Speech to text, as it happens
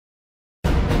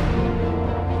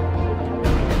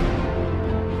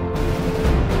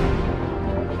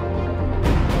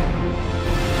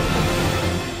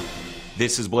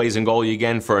This is Blazing Goalie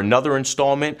again for another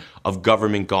installment of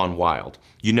Government Gone Wild.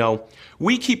 You know,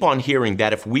 we keep on hearing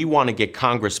that if we want to get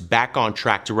Congress back on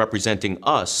track to representing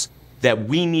us, that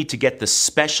we need to get the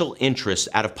special interests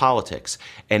out of politics,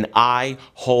 and I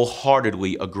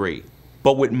wholeheartedly agree.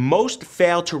 But what most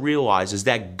fail to realize is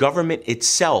that government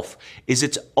itself is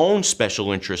its own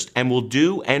special interest and will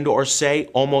do and or say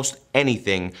almost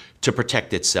anything to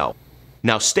protect itself.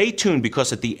 Now stay tuned,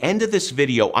 because at the end of this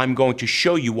video, I'm going to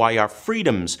show you why our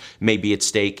freedoms may be at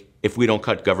stake if we don't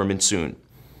cut government soon.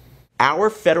 Our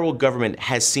federal government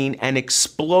has seen an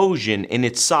explosion in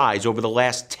its size over the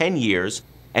last 10 years,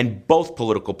 and both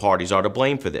political parties are to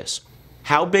blame for this.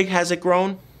 How big has it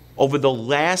grown? Over the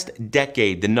last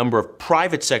decade, the number of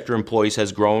private sector employees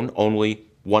has grown only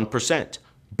 1%.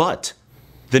 But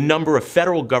the number of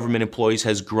federal government employees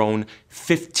has grown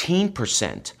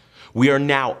 15%. We are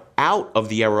now out of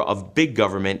the era of big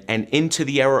government and into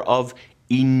the era of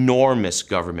enormous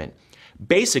government.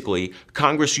 Basically,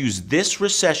 Congress used this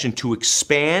recession to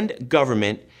expand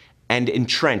government and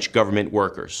entrench government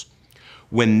workers.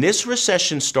 When this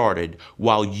recession started,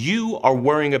 while you are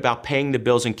worrying about paying the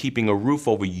bills and keeping a roof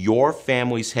over your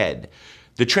family's head,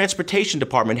 the Transportation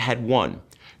Department had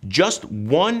just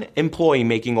one employee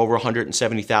making over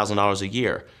 $170,000 a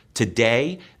year.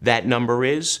 Today, that number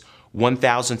is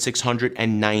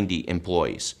 1,690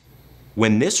 employees.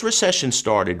 When this recession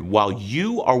started, while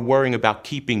you are worrying about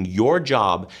keeping your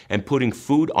job and putting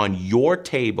food on your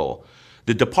table,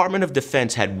 the Department of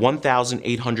Defense had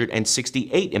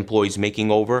 1,868 employees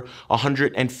making over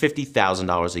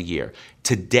 $150,000 a year.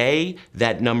 Today,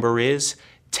 that number is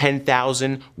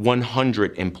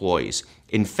 10,100 employees.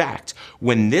 In fact,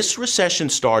 when this recession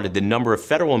started, the number of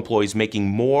federal employees making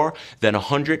more than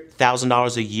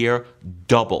 $100,000 a year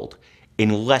doubled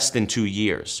in less than 2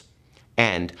 years.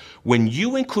 And when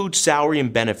you include salary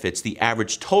and benefits, the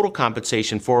average total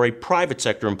compensation for a private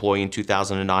sector employee in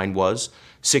 2009 was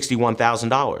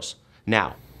 $61,000.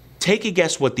 Now, take a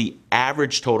guess what the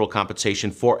average total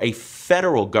compensation for a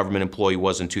federal government employee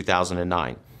was in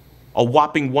 2009. A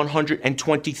whopping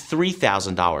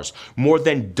 $123,000, more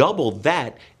than double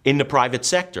that in the private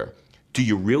sector. Do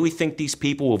you really think these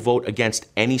people will vote against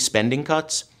any spending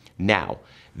cuts? Now,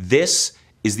 this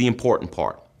is the important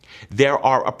part. There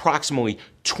are approximately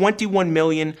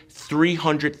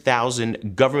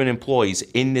 21,300,000 government employees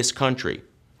in this country.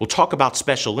 We'll talk about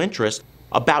special interest.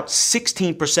 About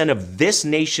 16% of this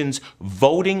nation's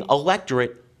voting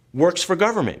electorate works for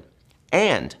government.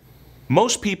 And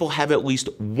most people have at least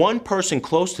one person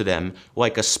close to them,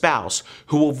 like a spouse,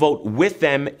 who will vote with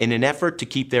them in an effort to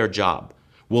keep their job.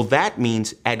 Well, that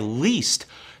means at least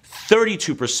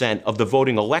 32% of the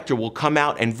voting electorate will come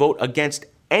out and vote against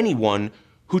anyone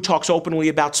who talks openly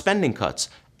about spending cuts.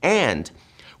 And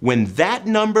when that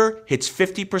number hits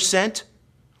 50%,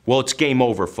 well, it's game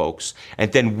over, folks.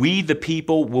 And then we, the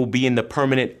people, will be in the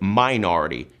permanent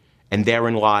minority. And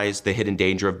therein lies the hidden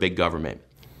danger of big government.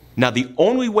 Now, the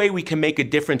only way we can make a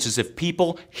difference is if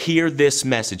people hear this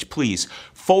message. Please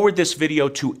forward this video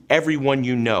to everyone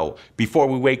you know before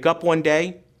we wake up one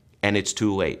day and it's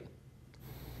too late.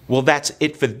 Well, that's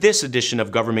it for this edition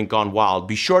of Government Gone Wild.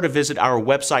 Be sure to visit our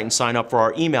website and sign up for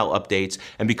our email updates,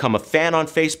 and become a fan on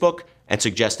Facebook and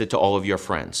suggest it to all of your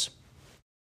friends.